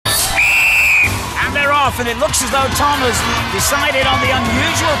enough, and it looks as though Tom has decided on the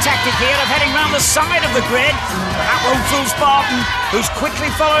unusual tactic here of heading round the side of the grid. But that won't fool Spartan, who's quickly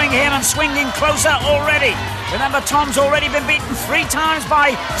following him and swinging closer already. Remember, Tom's already been beaten 3 times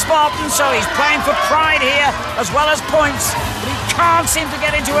by Spartan, so he's playing for pride here as well as points, but he can't seem to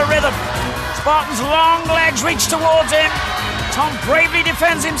get into a rhythm. Spartan's long legs reach towards him. Tom bravely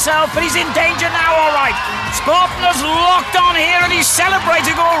defends himself, but he's in danger now, all right. Spartan has locked on here, and he's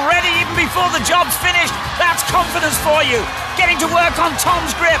celebrating already even before the job's finished. That's confidence for you. Getting to work on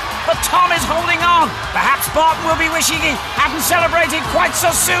Tom's grip, but Tom is holding on. Perhaps Spartan will be wishing he hadn't celebrated quite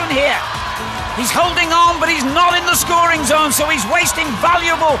so soon here. He's holding on, but he's not in the scoring zone, so he's wasting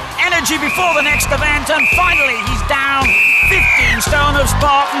valuable energy before the next event, and finally he's down. 15 stone of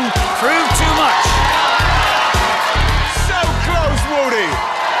Spartan proved too much. So close, Woody.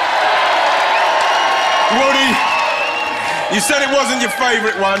 Woody, you said it wasn't your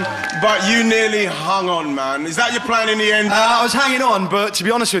favourite one, but you nearly hung on, man. Is that your plan in the end? I was hanging on, but to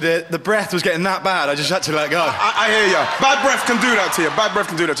be honest with you, the breath was getting that bad, I just had to let go. I hear you. Bad breath can do that to you. Bad breath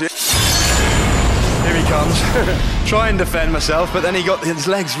can do that to you. Here he comes. Try and defend myself, but then he got his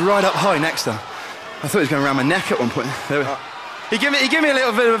legs right up high next to him. I thought he was going around my neck at one point. He gave me a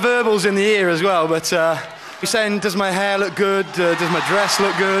little bit of verbals in the ear as well, but he's saying, does my hair look good? Does my dress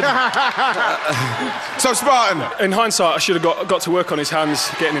look good? So, Spartan. In hindsight, I should have got to work on his hands,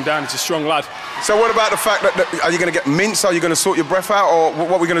 getting him down. He's a strong lad. So what about the fact that are you going to get mince? Are you going to sort your breath out? Or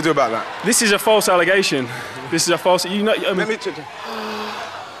what are we going to do about that? This is a false allegation. This is a false... You know, I mean,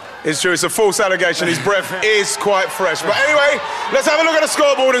 It's true, it's a false allegation. His breath is quite fresh. But anyway, let's have a look at the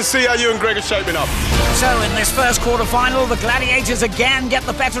scoreboard and see how you and Greg are shaping up. So in this first quarter-final, the Gladiators again get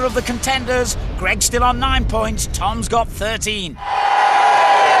the better of the contenders. Greg's still on 9 points, Tom's got 13.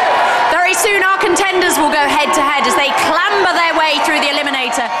 Very soon our contenders will go head-to-head as they clamber their way through the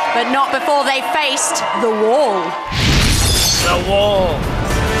eliminator, but not before they've faced the wall. The wall.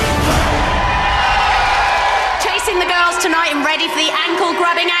 Chasing the girls tonight and ready for the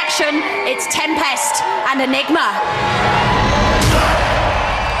ankle-grabbing action, it's Tempest and Enigma.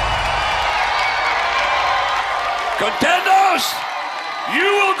 Contenders, you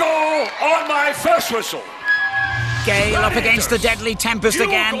will go on my first whistle. Gale up against the deadly Tempest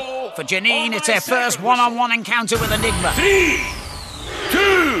again. For Janine, it's their first one-on-one encounter with Enigma. 3,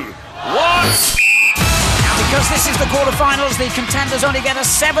 2, 1... Because this is the quarterfinals, the contenders only get a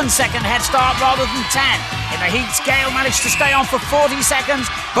 7-second head start rather than 10. In the heats, Gale managed to stay on for 40 seconds.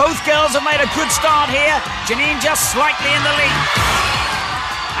 Both girls have made a good start here. Janine just slightly in the lead.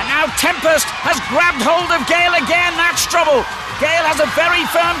 And now Tempest has grabbed hold of Gale again. That's trouble. Gale has a very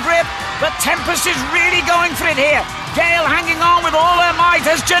firm grip, but Tempest is really going for it here. Gale hanging on with all her might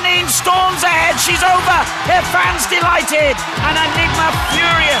as Janine storms ahead. She's over. Her fans delighted. And Enigma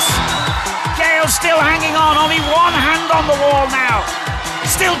furious. Gale still hanging on, only one hand on the wall now.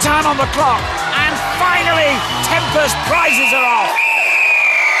 Still time on the clock. And finally, Tempest prizes her off.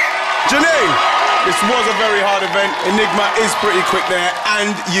 Janine, this was a very hard event. Enigma is pretty quick there,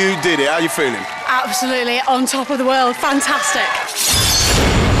 and you did it. How are you feeling? Absolutely on top of the world. Fantastic.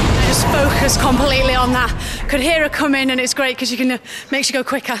 I just focused completely on that. Could hear her come in, and it's great because you can makes you go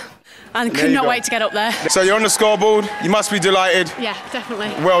quicker. And could not wait to get up there. So you're on the scoreboard. You must be delighted. Yeah, definitely.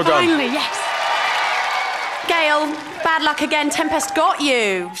 Well done. Finally, yes. Gale, bad luck again. Tempest got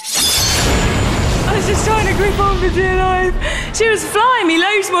you. I was just trying to grip on for dear life. She was flying me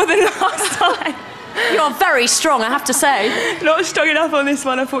loads more than last time. You're very strong, I have to say. Not strong enough on this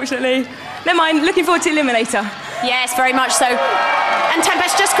one, unfortunately. Never mind, looking forward to Eliminator. Yes, very much so. And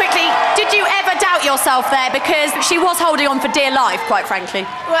Tempest, just quickly, did you ever doubt yourself there? Because she was holding on for dear life, quite frankly.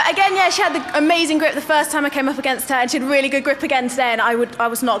 Well, again, yeah, she had the amazing grip the first time I came up against her, and she had really good grip again today, and I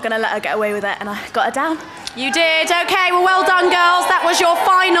was not going to let her get away with it, and I got her down. You did. OK, well done, girls. That was your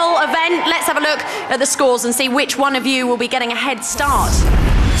final event. Let's have a look at the scores and see which one of you will be getting a head start.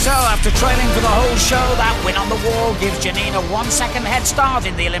 So, after trailing for the whole show, that win on the wall gives Janine a 1-second head start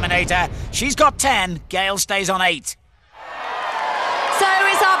in the Eliminator. She's got 10, Gale stays on 8. So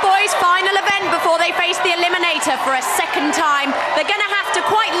it's our boys' final event before they face the Eliminator for a second time. They're going to have to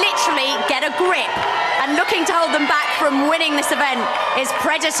quite literally get a grip. And looking to hold them back from winning this event is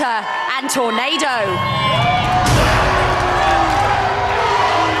Predator and Tornado.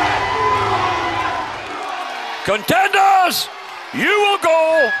 Contenders, you will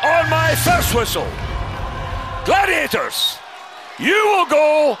go on my first whistle. Gladiators, you will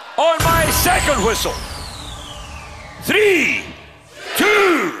go on my second whistle. 3, 2,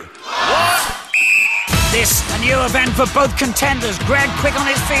 1. This new event for both contenders. Greg quick on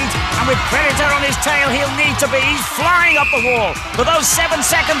his feet, and with Predator on his tail, he'll need to be. He's flying up the wall, but those 7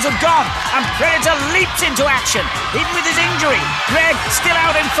 seconds have gone, and Predator leaps into action. Even with his injury, Greg still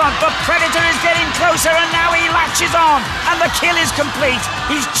out in front, but Predator is getting closer, and now he latches on, and the kill is complete.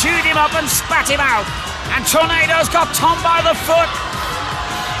 He's chewed him up and spat him out, and Tornado's got Tom by the foot.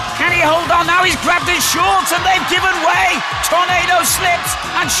 Can he hold on? Now he's grabbed his shorts and they've given way. Tornado slips,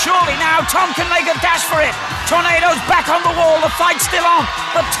 and surely now Tom can make a dash for it. Tornado's back on the wall, the fight's still on,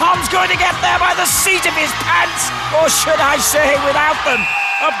 but Tom's going to get there by the seat of his pants, or should I say without them.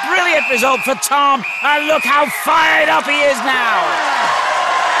 A brilliant result for Tom, and look how fired up he is now.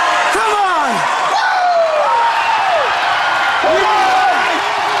 Come on!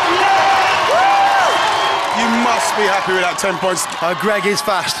 You must be happy with that 10 points. Greg is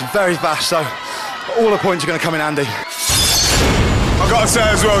fast, very fast, so all the points are going to come in handy. I've got to say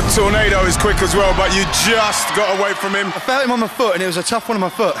as well, Tornado is quick as well, but you just got away from him. I felt him on my foot, and it was a tough one on my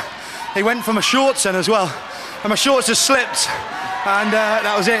foot. He went for my shorts then as well, and my shorts just slipped, and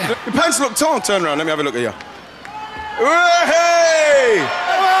that was it. Your pants look torn. Turn around, let me have a look at you. Hey!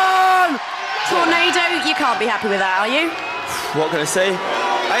 Come on! Tornado, you can't be happy with that, are you? What can I say?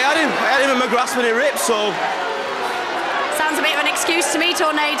 I had him in my grasp when it ripped, so... Sounds a bit of an excuse to me,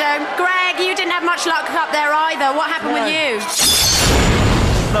 Tornado. Greg, you didn't have much luck up there either. What happened with you?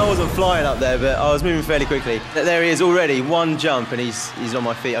 I wasn't flying up there, but I was moving fairly quickly. There he is already, one jump, and he's on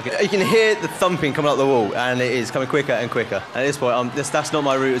my feet. You can hear the thumping coming up the wall, and it is coming quicker and quicker. And at this point, that's not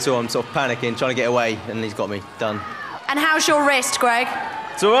my route at all. I'm sort of panicking, trying to get away, and he's got me. Done. And how's your wrist, Greg?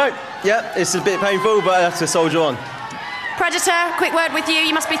 It's all right. Yeah, it's a bit painful, but I have to soldier on. Predator, quick word with you.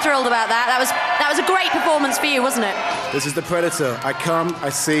 You must be thrilled about that. That was a great performance for you, wasn't it? This is the Predator. I come, I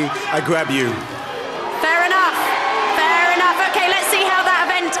see, I grab you. Fair enough. Fair enough. Okay, let's see how that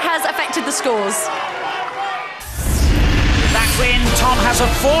event has affected the scores. With that win, Tom has a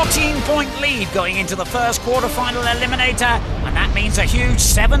 14-point lead going into the first quarter-final eliminator, and that means a huge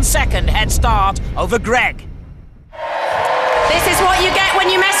 7-second head start over Greg. This is what you get when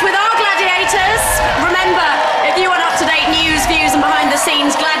you mess with our Gladiators. Remember, if you want up-to-date news, views and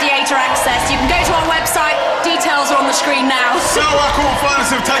behind-the-scenes Gladiator access, you can go to our website. Details are on the screen now. So our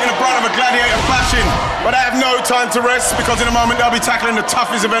quarterfinalists have taken the brunt of a Gladiator bashing, but they have no time to rest, because in a moment they'll be tackling the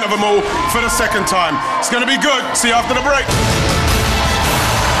toughest event of them all for the second time. It's going to be good. See you after the break.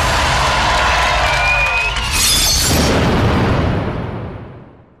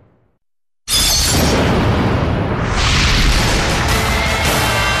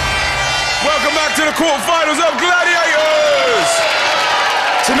 To the quarterfinals of Gladiators!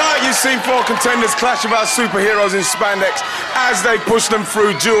 Tonight you've seen 4 contenders clash about superheroes in spandex as they push them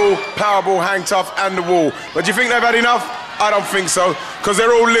through duel, powerball, hang tough and the wall. But do you think they've had enough? I don't think so, because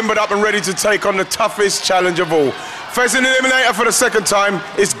they're all limbered up and ready to take on the toughest challenge of all. Facing the eliminator for the second time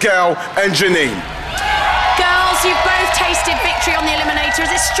is Gail and Janine. Girls, you've both tasted victory on the eliminator.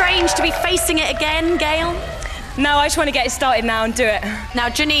 Is it strange to be facing it again, Gail? No, I just want to get it started now and do it. Now,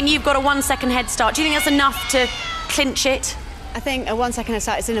 Janine, you've got a 1-second head start. Do you think that's enough to clinch it? I think a 1-second head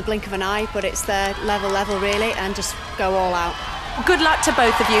start is in a blink of an eye, but it's the level really, and just go all out. Good luck to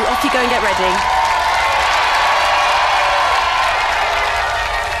both of you. Off you go and get ready.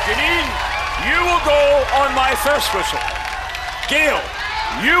 Janine, you will go on my first whistle. Gail,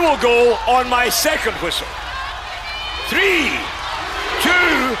 you will go on my second whistle. 3, 2,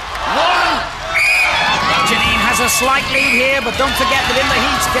 1... Janine has a slight lead here, but don't forget that in the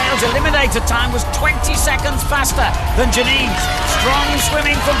heats, Gail's eliminator time was 20 seconds faster than Janine's. Strong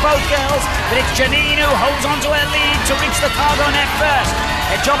swimming from both girls, but it's Janine who holds onto her lead to reach the cargo net first.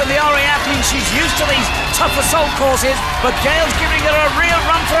 Her job in the RAF means she's used to these tough assault courses, but Gail's giving her a real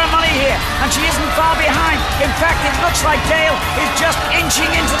run for her money here, and she isn't far behind. In fact, it looks like Gail is just inching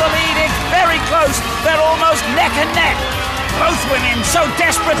into the lead. It's very close. They're almost neck and neck. Both women so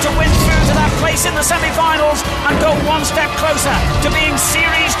desperate to win through to that place in the semi-finals and go one step closer to being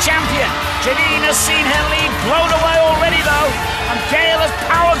series champion. Janine has seen her lead blown away already though, and Gail has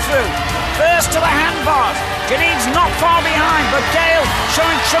powered through. First to the handbars. Janine's not far behind, but Gail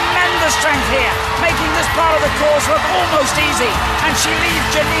showing tremendous strength here, making this part of the course look almost easy. And she leaves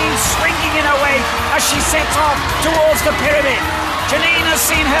Janine swinging in her wake as she sets off towards the pyramid. Janine has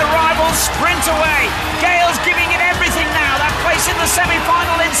seen her rivals sprint away. Gail's giving it everything now. That place in the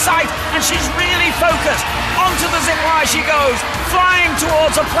semi-final in sight, and she's really focused. Onto the zip line she goes, flying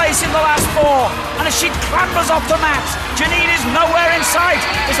towards a place in the last 4. And as she clambers off the mats, Janine is nowhere in sight.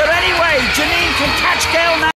 Is there any way Janine can catch Gail now?